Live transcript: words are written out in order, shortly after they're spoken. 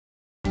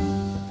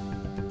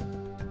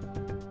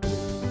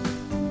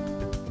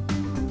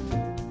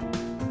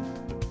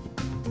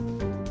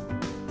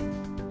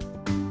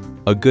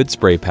A good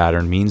spray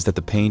pattern means that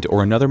the paint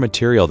or another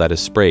material that is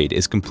sprayed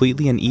is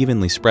completely and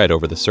evenly spread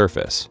over the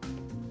surface.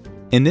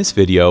 In this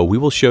video, we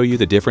will show you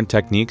the different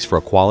techniques for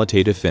a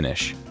qualitative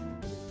finish.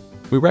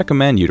 We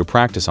recommend you to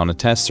practice on a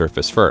test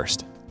surface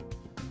first.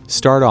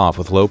 Start off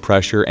with low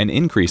pressure and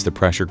increase the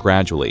pressure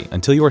gradually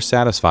until you are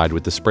satisfied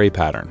with the spray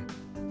pattern.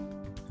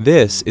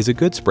 This is a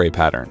good spray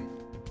pattern.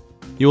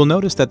 You will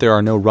notice that there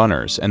are no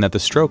runners and that the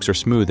strokes are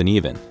smooth and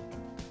even.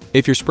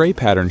 If your spray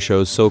pattern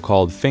shows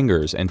so-called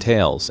fingers and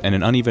tails and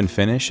an uneven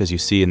finish as you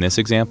see in this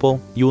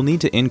example, you will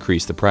need to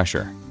increase the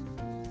pressure.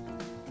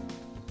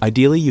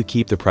 Ideally, you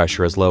keep the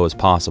pressure as low as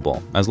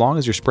possible, as long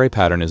as your spray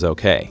pattern is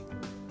okay.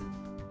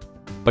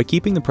 By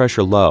keeping the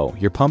pressure low,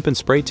 your pump and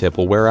spray tip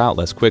will wear out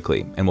less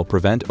quickly and will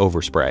prevent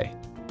overspray.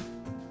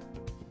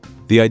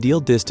 The ideal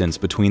distance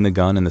between the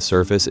gun and the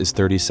surface is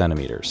 30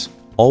 centimeters.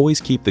 Always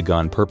keep the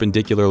gun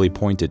perpendicularly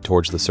pointed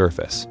towards the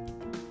surface.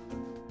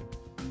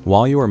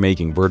 While you are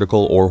making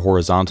vertical or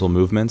horizontal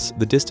movements,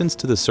 the distance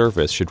to the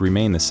surface should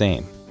remain the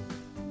same.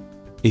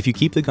 If you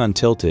keep the gun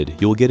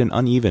tilted, you will get an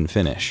uneven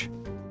finish.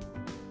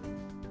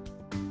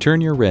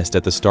 Turn your wrist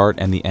at the start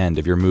and the end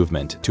of your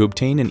movement to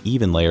obtain an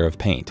even layer of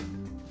paint.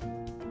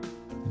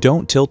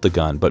 Don't tilt the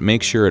gun, but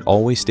make sure it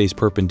always stays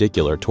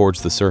perpendicular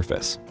towards the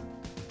surface.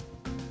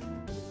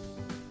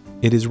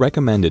 It is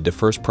recommended to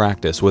first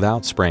practice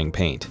without spraying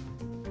paint.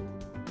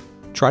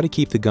 Try to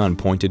keep the gun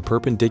pointed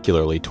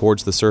perpendicularly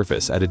towards the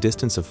surface at a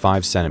distance of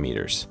 5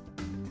 centimeters.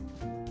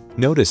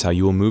 Notice how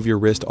you will move your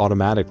wrist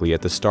automatically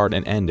at the start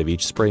and end of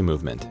each spray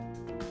movement.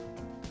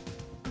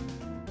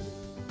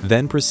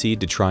 Then proceed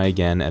to try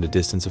again at a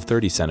distance of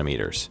 30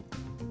 centimeters.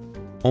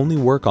 Only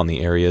work on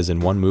the areas in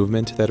one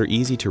movement that are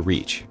easy to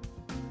reach.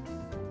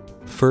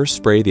 First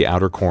spray the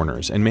outer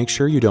corners and make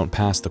sure you don't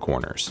pass the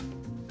corners.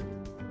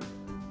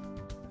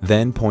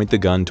 Then point the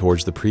gun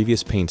towards the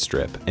previous paint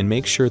strip and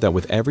make sure that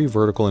with every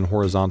vertical and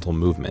horizontal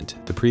movement,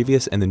 the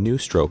previous and the new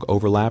stroke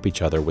overlap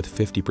each other with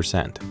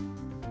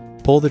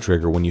 50%. Pull the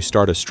trigger when you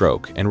start a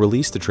stroke and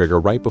release the trigger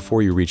right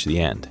before you reach the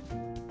end.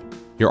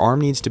 Your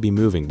arm needs to be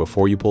moving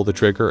before you pull the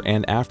trigger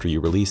and after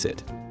you release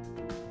it.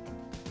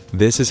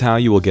 This is how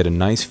you will get a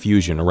nice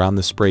fusion around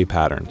the spray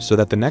pattern so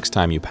that the next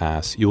time you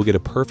pass, you will get a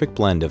perfect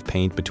blend of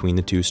paint between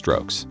the two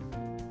strokes.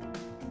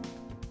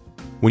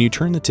 When you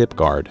turn the tip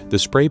guard, the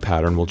spray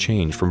pattern will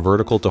change from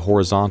vertical to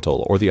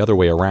horizontal or the other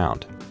way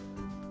around.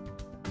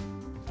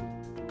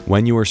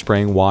 When you are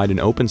spraying wide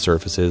and open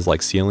surfaces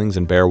like ceilings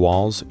and bare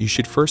walls, you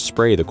should first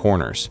spray the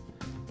corners.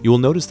 You will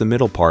notice the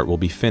middle part will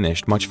be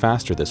finished much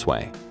faster this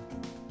way.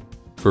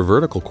 For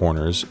vertical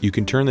corners, you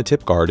can turn the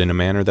tip guard in a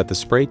manner that the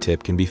spray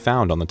tip can be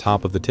found on the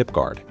top of the tip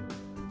guard.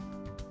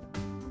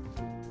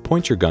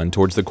 Point your gun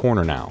towards the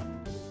corner now.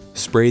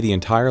 Spray the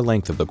entire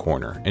length of the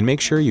corner and make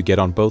sure you get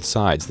on both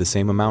sides the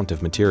same amount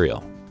of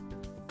material.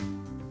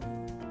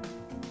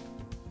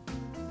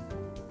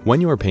 When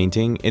you are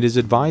painting, it is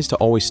advised to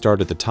always start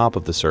at the top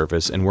of the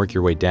surface and work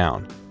your way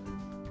down.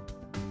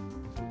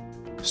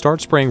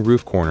 Start spraying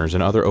roof corners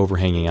and other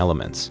overhanging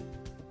elements.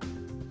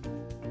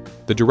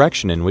 The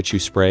direction in which you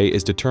spray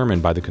is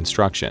determined by the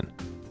construction.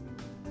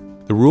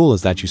 The rule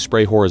is that you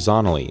spray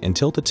horizontally and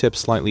tilt the tip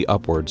slightly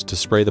upwards to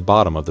spray the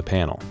bottom of the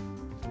panel.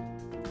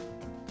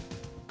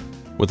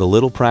 With a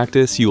little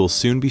practice, you will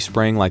soon be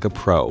spraying like a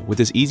pro with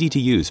this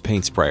easy-to-use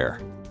paint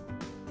sprayer.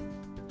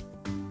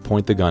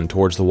 Point the gun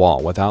towards the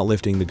wall without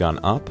lifting the gun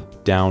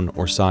up, down,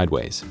 or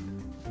sideways.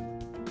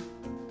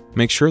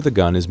 Make sure the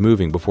gun is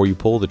moving before you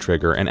pull the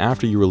trigger and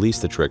after you release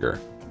the trigger.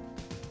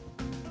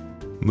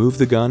 Move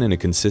the gun in a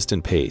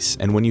consistent pace,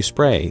 and when you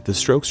spray, the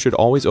strokes should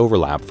always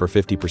overlap for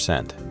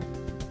 50%.